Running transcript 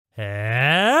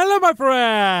Hello my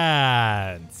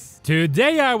friends!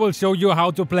 Today I will show you how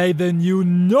to play the new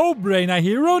no-brainer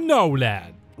hero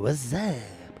Nolan. What's up?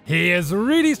 He is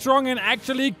really strong and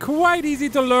actually quite easy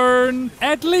to learn,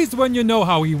 at least when you know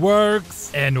how he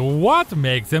works and what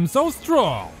makes him so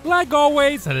strong. Like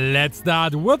always, let's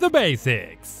start with the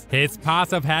basics. His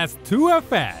passive has two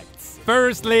effects.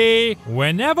 Firstly,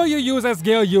 whenever you use a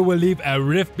skill, you will leave a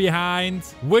rift behind,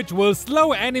 which will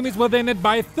slow enemies within it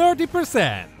by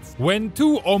 30%. When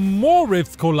two or more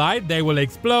rifts collide, they will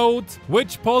explode,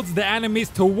 which pulls the enemies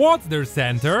towards their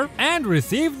center and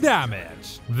receive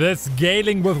damage. The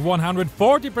scaling with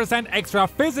 140% extra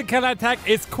physical attack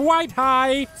is quite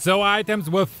high, so items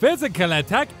with physical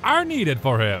attack are needed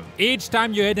for him. Each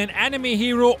time you hit an enemy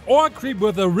hero or creep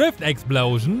with a rift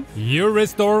explosion, you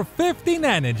restore 15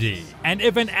 energy. And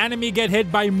if an enemy get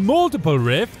hit by multiple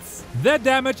rifts, the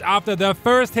damage after the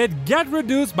first hit get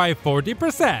reduced by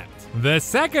 40%. The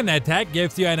second attack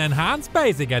gives you an enhanced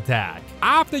basic attack.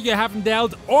 After you haven't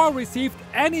dealt or received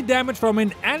any damage from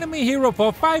an enemy hero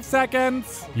for 5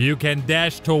 seconds, you can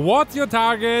dash towards your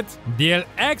target, deal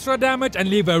extra damage and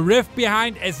leave a rift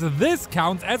behind, as this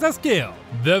counts as a skill.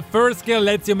 The first skill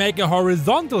lets you make a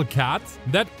horizontal cut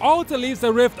that auto leaves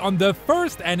a rift on the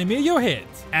first enemy you hit.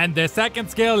 And the second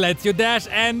skill lets you dash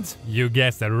and, you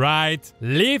guessed it right,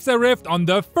 leaves a rift on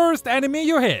the first enemy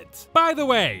you hit. By the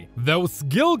way, those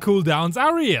skill cooldowns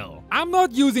are real. I'm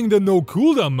not using the no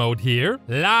cooldown mode here.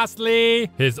 Lastly,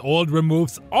 his ult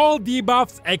removes all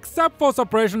debuffs except for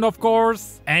suppression of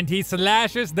course, and he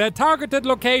slashes the targeted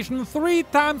location 3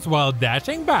 times while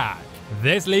dashing back.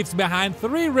 This leaves behind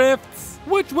 3 rifts,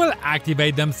 which will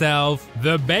activate themselves.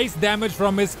 The base damage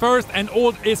from his first and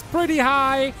ult is pretty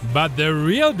high, but the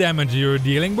real damage you're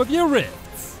dealing with your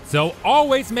rifts. So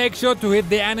always make sure to hit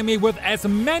the enemy with as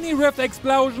many rift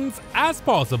explosions as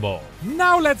possible.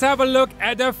 Now let's have a look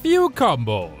at a few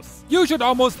combos. You should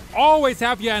almost always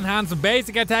have your enhanced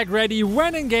basic attack ready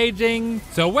when engaging.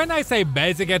 So when I say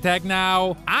basic attack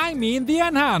now, I mean the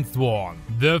enhanced one.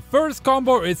 The first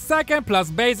combo is second plus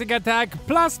basic attack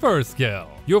plus first skill.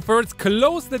 You first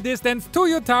close the distance to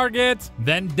your target,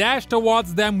 then dash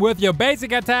towards them with your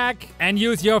basic attack and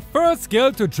use your first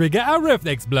skill to trigger a rift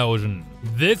explosion.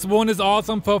 This one is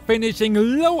awesome for finishing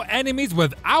low enemies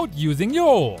without using your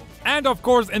ult. And of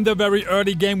course in the very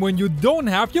early game when you don't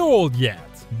have your ult yet.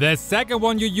 The second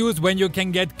one you use when you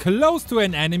can get close to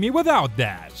an enemy without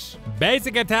dash.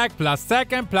 Basic attack plus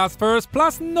second plus first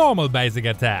plus normal basic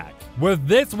attack. With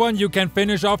this one you can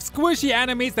finish off squishy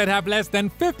enemies that have less than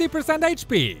 50%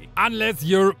 HP. Unless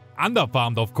you're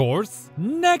underfarmed of course.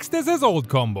 Next is his ult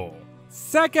combo.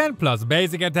 Second plus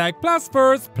basic attack plus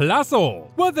first plus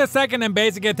ult. With the second and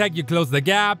basic attack you close the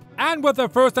gap, and with the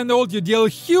first and ult you deal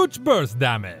huge burst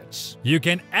damage. You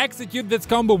can execute this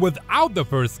combo without the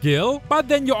first skill, but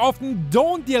then you often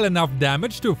don't deal enough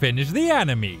damage to finish the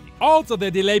enemy. Also, the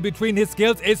delay between his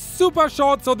skills is super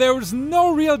short, so there is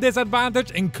no real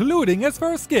disadvantage including his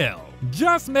first skill.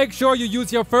 Just make sure you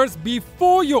use your first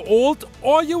before your ult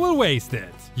or you will waste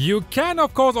it. You can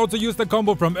of course also use the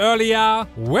combo from earlier,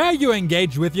 where you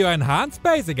engage with your enhanced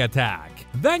basic attack.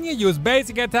 Then you use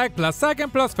basic attack plus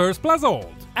second plus first plus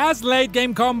ult. As late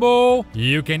game combo,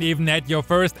 you can even add your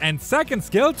first and second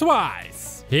skill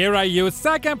twice. Here I use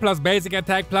second plus basic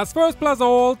attack plus first plus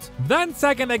ult, then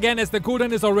second again as the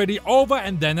cooldown is already over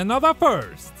and then another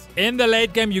first. In the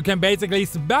late game you can basically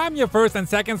spam your first and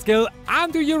second skill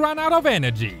until you run out of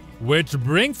energy. Which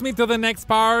brings me to the next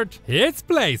part, his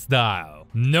playstyle.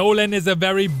 Nolan is a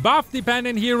very buff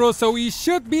dependent hero, so he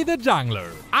should be the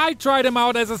jungler. I tried him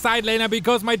out as a side laner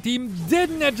because my team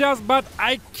didn't adjust, but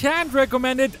I can't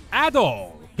recommend it at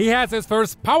all. He has his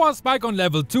first power spike on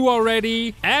level 2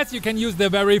 already, as you can use the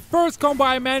very first combo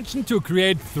I mentioned to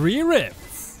create 3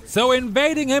 rifts. So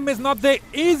invading him is not the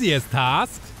easiest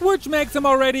task, which makes him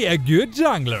already a good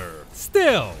jungler.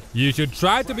 Still, you should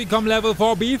try to become level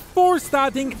 4 before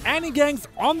starting any ganks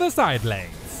on the side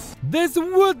lanes. This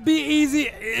would be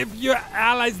easy if your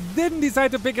allies didn't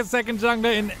decide to pick a second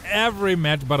jungler in every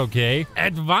match, but okay.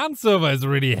 Advanced server is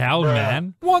really hell,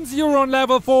 man. Once you're on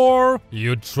level 4,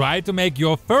 you try to make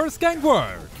your first gank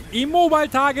work. Immobile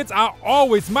targets are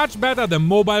always much better than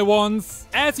mobile ones,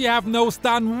 as you have no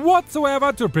stun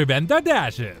whatsoever to prevent their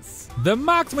dashes. The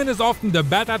marksman is often the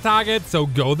better target, so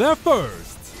go there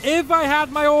first. If I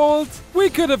had my ult,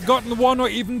 we could have gotten 1 or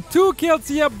even 2 kills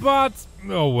here, but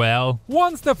oh well.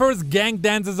 Once the first gank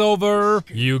dance is over,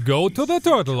 you go to the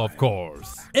turtle of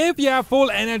course. If you have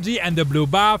full energy and the blue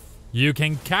buff, you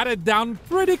can cut it down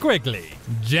pretty quickly.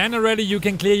 Generally, you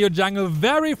can clear your jungle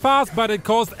very fast, but it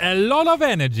costs a lot of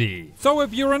energy. So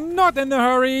if you're not in a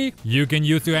hurry, you can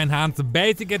use your enhanced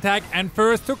basic attack and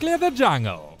first to clear the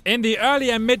jungle. In the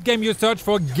early and mid game, you search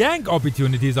for gank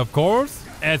opportunities, of course,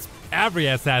 as every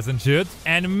assassin should,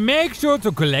 and make sure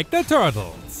to collect the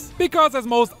turtles. Because as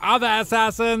most other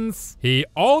assassins, he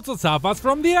also suffers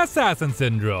from the assassin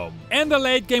syndrome. In the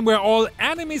late game where all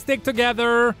enemies stick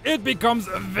together, it becomes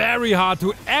very hard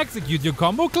to execute your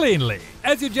combo cleanly,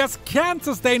 as you just can't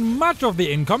sustain much of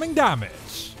the incoming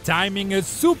damage. Timing is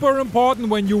super important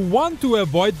when you want to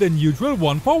avoid the neutral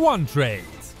 1-for-1 trade.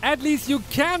 At least you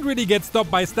can't really get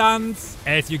stopped by stuns,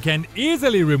 as you can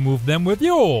easily remove them with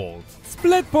your ult.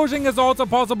 Split pushing is also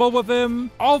possible with him,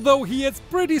 although he is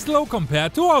pretty slow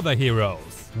compared to other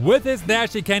heroes. With his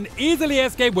dash he can easily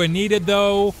escape when needed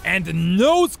though, and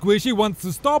no squishy wants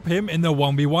to stop him in the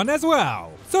 1v1 as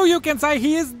well. So you can say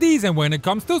he is decent when it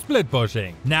comes to split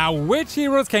pushing. Now, which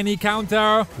heroes can he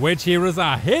counter, which heroes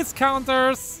are his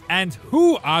counters, and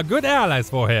who are good allies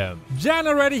for him?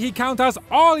 Generally, he counters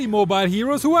all immobile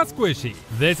heroes who are squishy.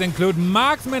 This includes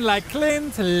marksmen like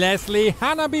Clint, Leslie,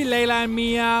 Hanabi, Layla and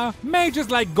Mia, mages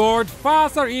like Gord,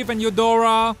 Faster, Eve and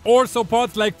Eudora, or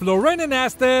supports like Florin and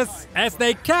Estes, as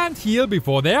they can't heal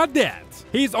before they are dead.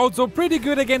 He's also pretty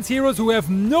good against heroes who have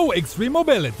no extreme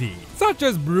mobility, such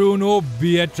as Bruno,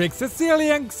 Beatrix,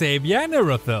 Cecilia, Xavier and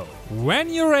Irithyll.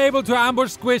 When you're able to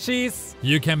ambush squishies,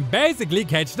 you can basically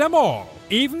catch them all.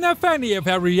 Even if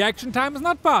her reaction time is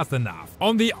not fast enough.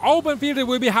 On the open field it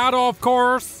will be harder, of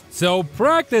course, so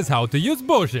practice how to use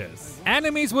bushes.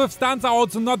 Enemies with stuns are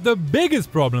also not the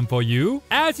biggest problem for you,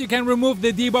 as you can remove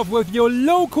the debuff with your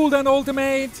low cooldown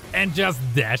ultimate and just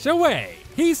dash away.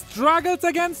 He struggles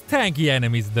against tanky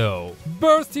enemies though.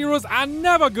 Burst heroes are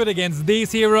never good against these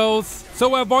heroes,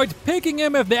 so avoid picking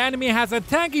him if the enemy has a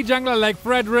tanky jungler like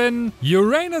Fredrin,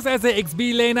 Uranus as a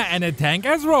XP laner and a tank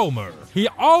as Roamer. He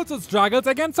also struggles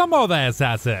against some other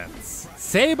assassins.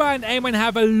 Saber and Eamon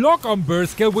have a lock-on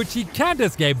burst skill which he can't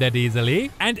escape that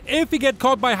easily, and if he gets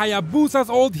caught by Hayabusa's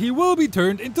ult he will be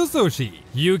turned into sushi.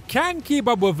 You can keep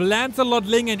up with Lancelot,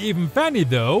 Ling and even Fanny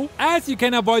though, as you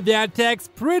can avoid their attacks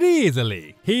pretty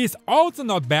easily. He's also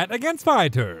not bad against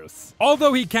fighters.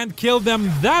 Although he can't kill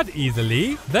them that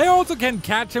easily, they also can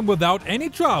catch him without any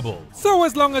trouble. So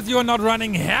as long as you're not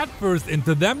running headfirst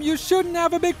into them, you shouldn't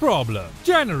have a big problem.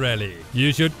 Generally,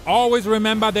 you should always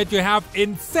remember that you have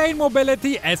insane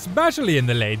mobility, especially in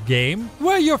the late game,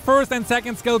 where your first and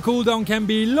second skill cooldown can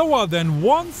be lower than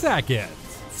 1 second.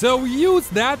 So use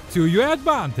that to your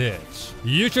advantage.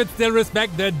 You should still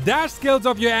respect the dash skills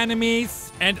of your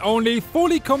enemies and only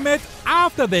fully commit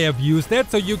after they have used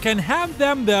it so you can hand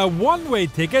them the one-way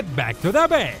ticket back to their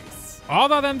base.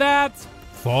 Other than that,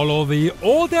 follow the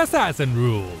old assassin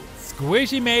rule.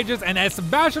 Squishy mages and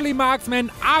especially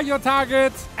marksmen are your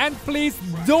targets, and please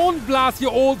don't blast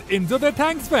your ult into the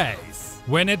tank's face.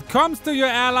 When it comes to your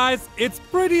allies, it's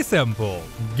pretty simple.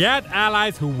 Get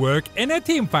allies who work in a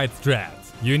teamfight strat.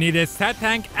 You need a set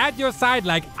tank at your side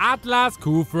like Atlas,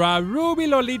 Kufra, Ruby,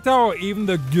 Lolita or even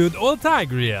the good old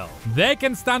𝐾𝐲𝐬𝐬. They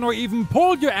can stun or even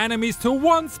pull your enemies to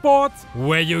one spot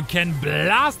where you can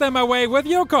blast them away with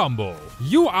your combo.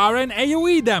 You are an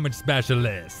AoE damage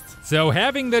specialist, so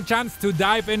having the chance to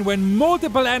dive in when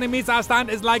multiple enemies are stunned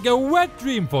is like a wet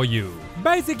dream for you.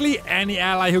 Basically, any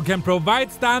ally who can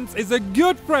provide stuns is a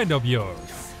good friend of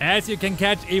yours, as you can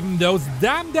catch even those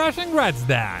damn dashing rats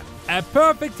then. A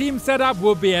perfect team setup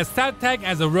would be a stat tank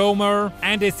as a roamer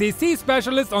and a CC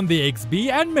specialist on the XP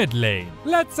and mid lane.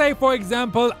 Let's say for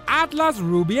example Atlas,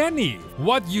 Ruby and Eve.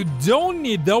 What you don't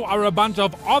need though are a bunch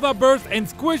of other burst and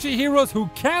squishy heroes who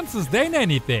can't sustain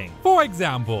anything. For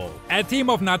example, a team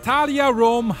of Natalia,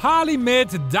 Rome, Harley mid,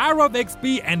 Dyroth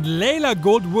XP and Layla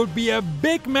gold would be a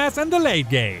big mess in the late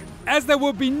game, as there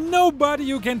would be nobody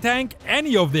who can tank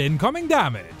any of the incoming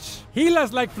damage.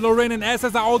 Healers like Florin and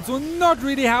SS are also not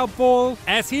really helpful,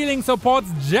 as healing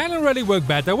supports generally work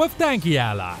better with tanky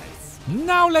allies.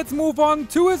 Now let's move on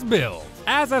to his build.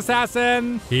 As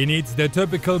assassin, he needs the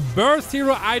typical burst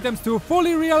hero items to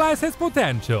fully realize his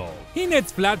potential. He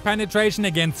needs flat penetration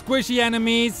against squishy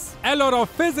enemies, a lot of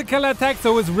physical attacks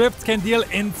so his rifts can deal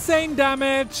insane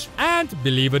damage, and,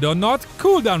 believe it or not,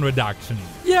 cooldown reduction.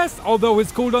 Yes, although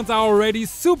his cooldowns are already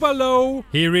super low,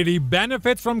 he really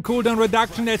benefits from cooldown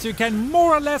reduction as you can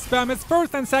more or less spam his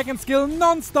first and second skill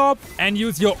non-stop and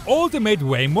use your ultimate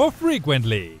way more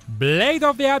frequently. Blade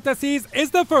of the Aptaseas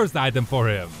is the first item for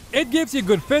him. It gives you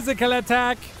good physical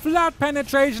attack, flat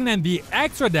penetration and the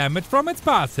extra damage from its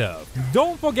passive.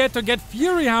 Don't forget to get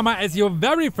Fury Hammer as your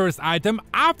very first item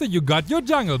after you got your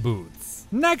jungle boots.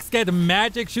 Next, get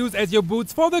magic shoes as your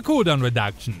boots for the cooldown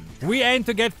reduction. We aim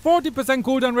to get 40%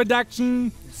 cooldown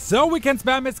reduction, so we can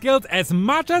spam his skills as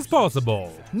much as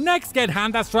possible. Next, get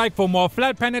Hunter Strike for more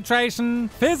flat penetration,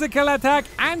 physical attack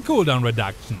and cooldown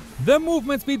reduction. The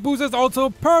movement speed boost is also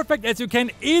perfect as you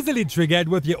can easily trigger it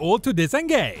with your ult to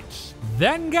disengage.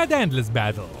 Then get Endless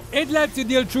Battle. It lets you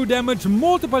deal true damage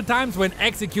multiple times when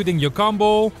executing your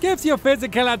combo, gives you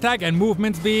physical attack and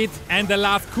movement speed, and the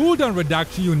last cooldown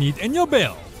reduction you need in your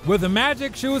build. With the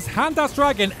magic shoes, Hunter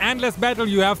Strike and Endless Battle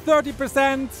you have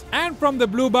 30%, and from the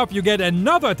blue buff you get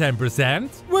another 10%,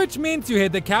 which means you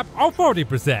hit the cap of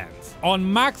 40%.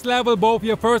 On max level, both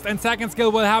your first and second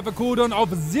skill will have a cooldown of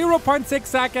 0.6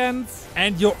 seconds,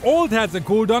 and your ult has a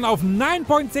cooldown of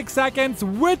 9.6 seconds,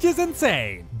 which is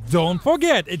insane. Don't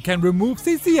forget, it can remove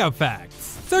CC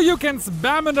effects, so you can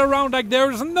spam it around like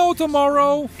there's no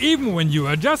tomorrow, even when you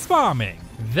are just farming.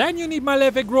 Then you need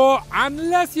Malefic Roar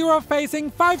unless you are facing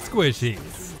 5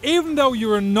 squishies. Even though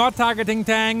you are not targeting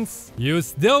tanks, you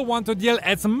still want to deal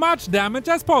as much damage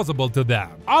as possible to them.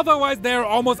 Otherwise they are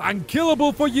almost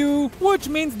unkillable for you, which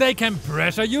means they can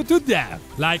pressure you to death.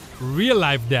 Like real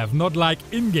life death, not like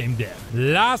in-game death.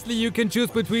 Lastly, you can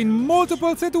choose between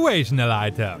multiple situational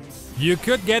items. You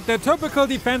could get the typical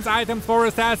defense items for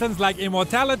assassins like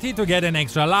Immortality to get an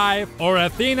extra life, or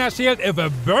Athena Shield if a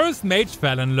burst mage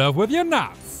fell in love with your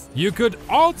nuts. You could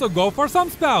also go for some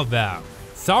spell them.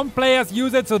 Some players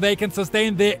use it so they can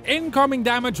sustain their incoming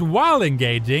damage while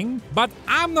engaging, but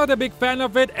I'm not a big fan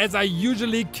of it as I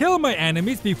usually kill my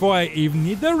enemies before I even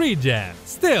need the regen.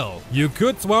 Still, you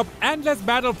could swap Endless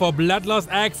Battle for Bloodlust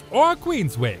Axe or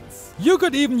Queen's Wings. You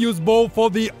could even use both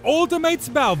for the ultimate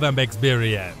spell vamp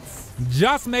experience.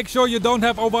 Just make sure you don't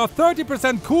have over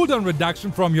 30% cooldown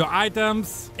reduction from your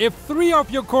items. If 3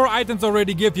 of your core items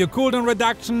already give you cooldown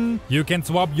reduction, you can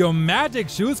swap your magic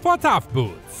shoes for tough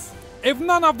boots. If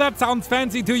none of that sounds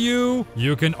fancy to you,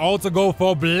 you can also go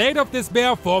for Blade of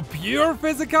Despair for pure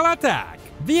physical attack.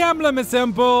 The emblem is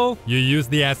simple. You use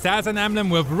the Assassin emblem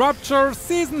with Rupture,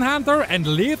 Season Hunter and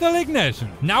Lethal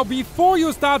Ignition. Now before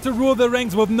you start to rule the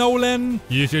ranks with Nolan,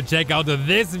 you should check out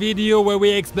this video where we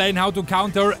explain how to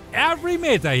counter every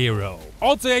meta hero.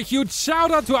 Also a huge shout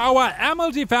out to our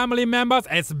MLG family members,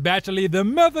 especially the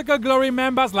Mythical Glory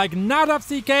members like Nadav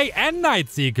CK and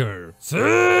Nightseeker. See you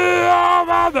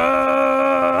over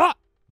there!